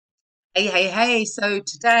Hey. So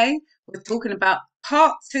today we're talking about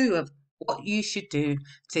part two of what you should do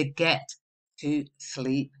to get to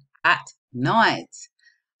sleep at night.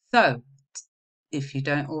 So, if you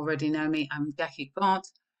don't already know me, I'm Jackie Grant,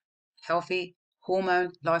 healthy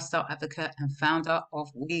hormone lifestyle advocate and founder of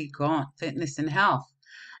We Grant Fitness and Health.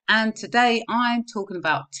 And today I'm talking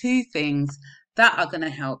about two things that are going to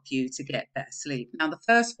help you to get better sleep. Now, the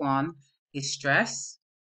first one is stress,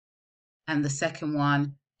 and the second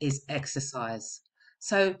one is exercise.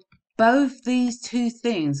 So both these two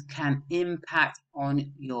things can impact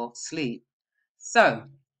on your sleep. So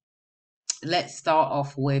let's start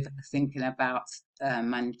off with thinking about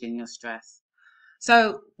managing your stress.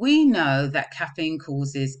 So we know that caffeine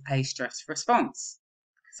causes a stress response,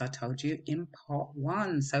 as I told you in part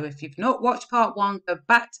one. So if you've not watched part one, go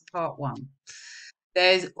back to part one.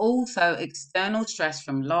 There's also external stress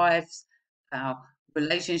from lives, our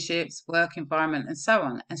relationships, work environment, and so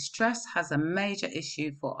on. And stress has a major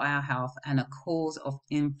issue for our health and a cause of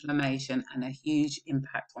inflammation and a huge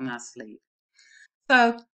impact on our sleep.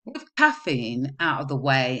 So, with caffeine out of the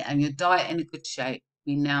way and your diet in a good shape,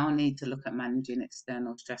 we now need to look at managing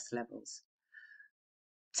external stress levels.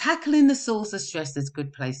 Tackling the source of stress is a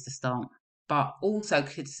good place to start, but also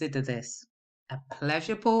consider this. A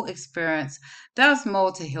pleasurable experience does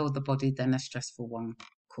more to heal the body than a stressful one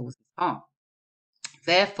causes harm.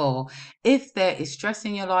 Therefore, if there is stress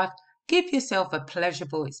in your life, give yourself a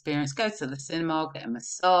pleasurable experience. Go to the cinema, get a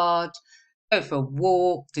massage, go for a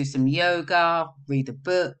walk, do some yoga, read a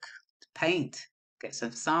book, paint, get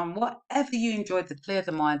some sun, whatever you enjoy to clear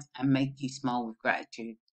the mind and make you smile with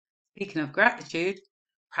gratitude. Speaking of gratitude,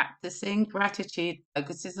 practicing gratitude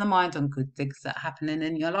focuses the mind on good things that are happening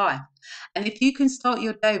in your life. And if you can start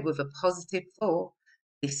your day with a positive thought,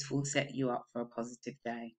 this will set you up for a positive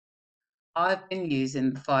day. I've been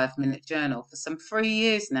using the 5 minute journal for some 3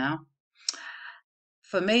 years now.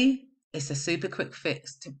 For me, it's a super quick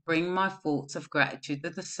fix to bring my thoughts of gratitude to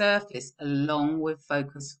the surface, along with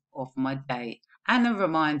focus of my day and a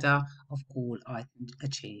reminder of all I can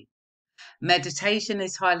achieve. Meditation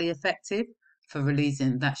is highly effective for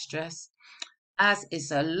releasing that stress, as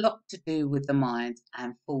it's a lot to do with the mind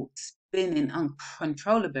and thoughts spinning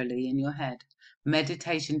uncontrollably in your head.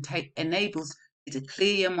 Meditation enables you to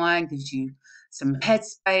clear your mind, gives you some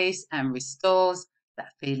headspace, and restores that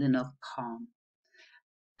feeling of calm.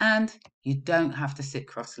 And you don't have to sit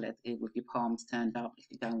cross-legged with your palms turned up if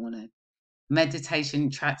you don't want to. Meditation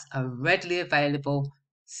tracks are readily available.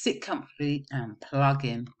 Sit comfortably and plug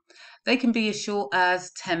in. They can be as short as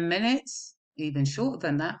 10 minutes, even shorter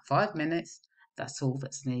than that, 5 minutes. That's all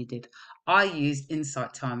that's needed. I use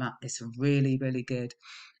Insight Timer. It's really good.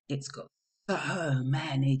 It's got so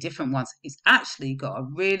many different ones. It's actually got a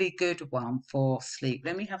really good one for sleep.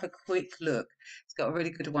 Let me have a quick look. It's got a really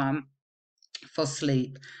good one for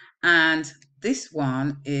sleep. And this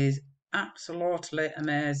one is absolutely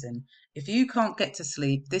amazing. If you can't get to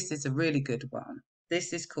sleep, this is a really good one.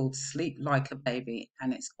 This is called Sleep Like a Baby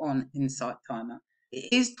and it's on Insight Timer.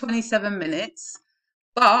 It is 27 minutes,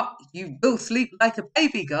 but you will sleep like a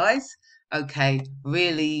baby, guys. Okay,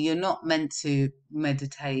 really, you're not meant to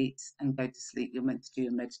meditate and go to sleep. You're meant to do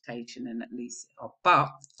a meditation and at least, but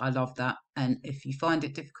I love that. And if you find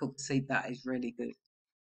it difficult to sleep, that is really good.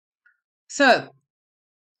 So,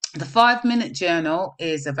 the 5 minute journal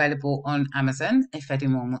is available on Amazon if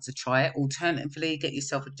anyone wants to try it. Alternatively, get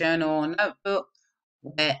yourself a journal or notebook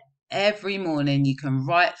where every morning you can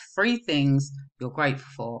write 3 things you're grateful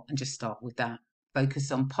for and just start with that.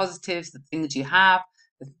 Focus on positives, the things you have,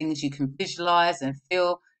 the things you can visualize and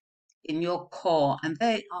feel in your core, and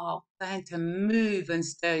they are going to move and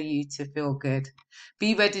stir you to feel good.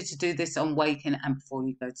 Be ready to do this on waking and before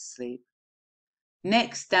you go to sleep.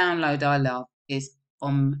 Next download I love is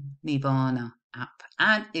Omnivana app,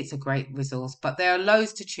 and it's a great resource, but there are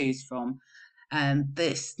loads to choose from. And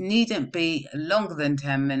this needn't be longer than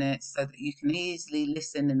 10 minutes so that you can easily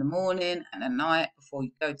listen in the morning and at night before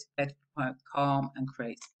you go to bed, quite calm and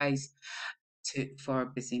create space for a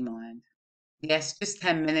busy mind. Yes, just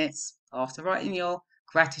 10 minutes after writing your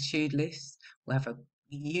gratitude list will have a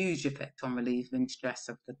huge effect on relieving stress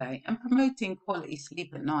of the day and promoting quality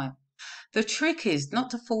sleep at night. The trick is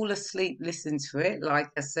not to fall asleep listening to it, like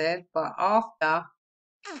I said, but after,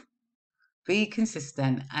 be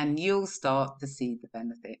consistent and you'll start to see the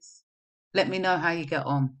benefits. Let me know how you get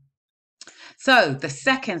on. So, the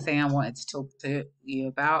second thing I wanted to talk to you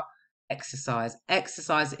about, exercise.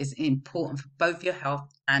 Exercise is important for both your health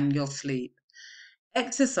and your sleep.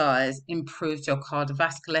 Exercise improves your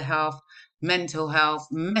cardiovascular health, mental health,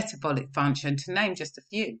 metabolic function, to name just a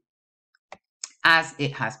few, as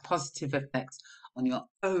it has positive effects on your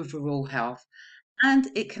overall health, and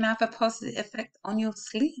it can have a positive effect on your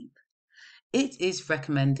sleep. It is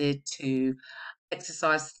recommended to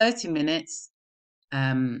exercise 30 minutes,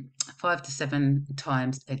 5 to 7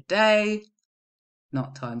 times a day,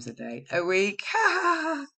 not times a day, a week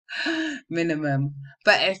minimum.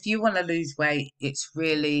 But if you want to lose weight, it's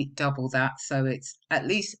really double that. So it's at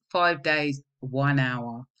least 5 days, 1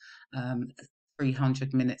 hour,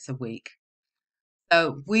 300 minutes a week.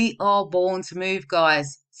 So we are born to move,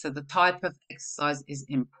 guys. So the type of exercise is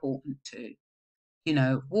important too.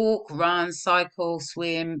 Walk, run, cycle,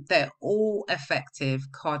 swim, they're all effective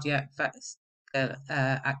cardiac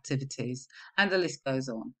activities, and the list goes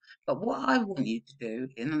on. But what I want you to do,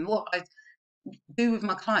 and what I do with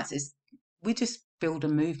my clients, is we just build a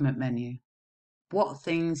movement menu. What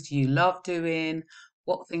things do you love doing?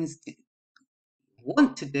 What things do you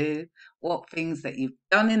want to do? What things that you've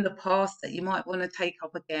done in the past that you might want to take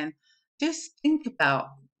up again? Just think about,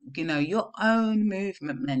 your own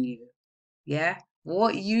movement menu. Yeah,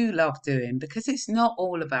 what you love doing, because it's not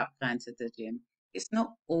all about going to the gym. It's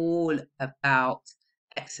not all about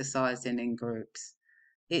exercising in groups.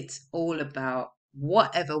 It's all about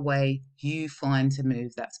whatever way you find to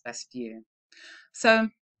move that's best for you. So,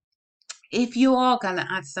 if you are going to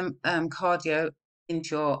add some cardio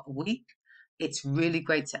into your week, it's really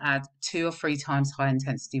great to add 2 or 3 times high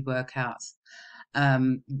intensity workouts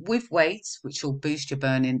with weights, which will boost your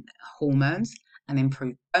burning hormones and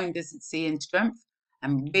improve bone density and strength.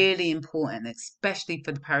 And really important, especially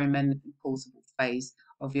for the perimenopausal phase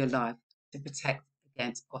of your life, to protect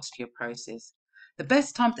against osteoporosis. The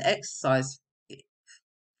best time to exercise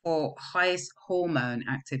for highest hormone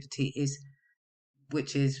activity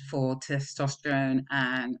which is for testosterone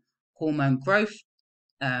and hormone growth,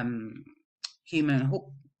 human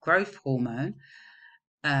growth hormone,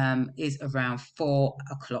 is around 4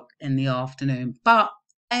 o'clock in the afternoon. But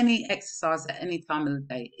any exercise at any time of the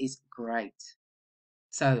day is great.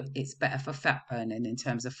 So it's better for fat burning in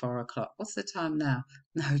terms of 4 o'clock. What's the time now?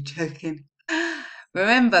 No, joking.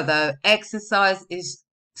 Remember though, exercise is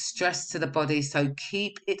stress to the body, so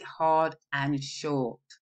keep it hard and short.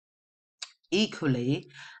 Equally,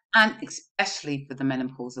 and especially for the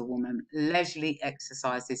menopausal woman, leisurely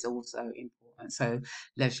exercise is also important. So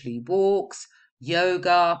leisurely walks,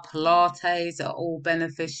 yoga, Pilates are all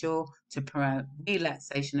beneficial to promote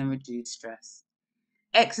relaxation and reduce stress.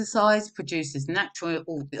 Exercise produces natural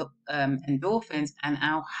endorphins and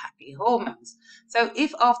our happy hormones. So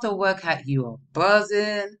if after a workout you are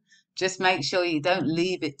buzzing, just make sure you don't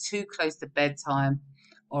leave it too close to bedtime,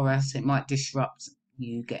 or else it might disrupt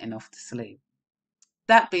you getting off to sleep.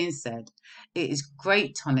 That being said, it is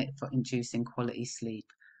great tonic for inducing quality sleep,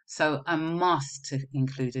 so a must to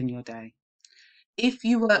include in your day. If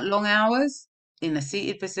you work long hours in a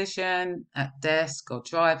seated position, at desk or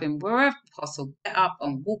driving, wherever possible, get up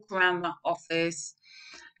and walk around the office,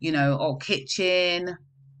 or kitchen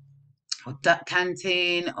or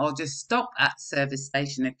canteen, or just stop at service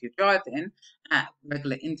station if you're driving at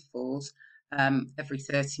regular intervals, every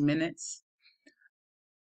 30 minutes.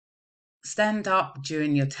 Stand up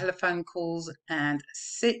during your telephone calls and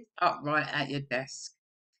sit upright at your desk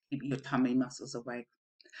to keep your tummy muscles awake.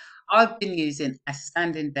 I've been using a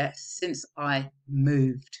standing desk since I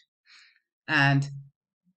moved, and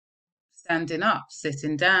standing up,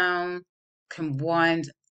 sitting down, can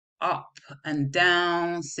wind up and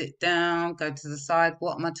down, sit down, go to the side.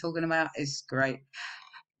 What am I talking about? It's great.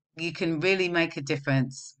 You can really make a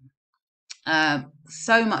difference.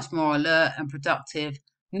 So much more alert and productive,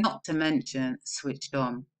 not to mention switched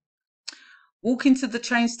on. Walking to the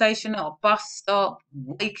train station or bus stop,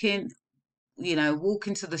 walking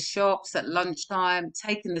to the shops at lunchtime,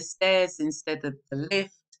 taking the stairs instead of the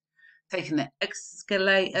lift, taking the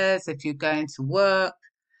escalators if you're going to work,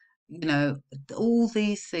 all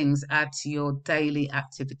these things add to your daily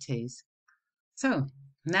activities. So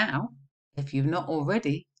now, if you've not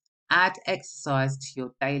already, add exercise to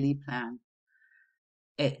your daily plan.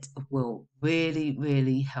 It will really,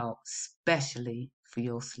 really help, especially for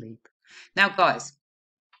your sleep. Now, guys,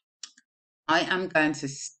 I am going to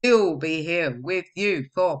still be here with you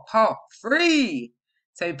for part 3.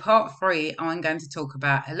 So part 3, I'm going to talk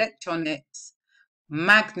about electronics,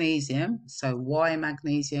 magnesium. So why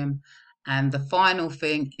magnesium? And the final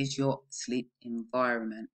thing is your sleep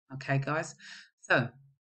environment. Okay, guys? So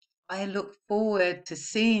I look forward to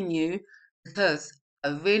seeing you, because I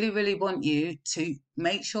really, really want you to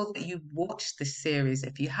make sure that you watch this series.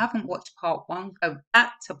 If you haven't watched part 1, go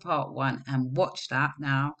back to part 1 and watch that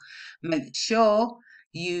now. Make sure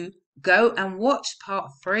you go and watch part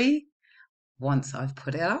 3 once I've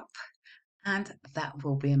put it up, and that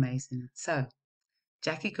will be amazing. So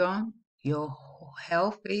Jackie Grant, your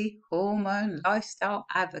healthy hormone lifestyle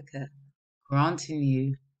advocate, granting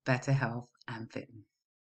you better health and fitness.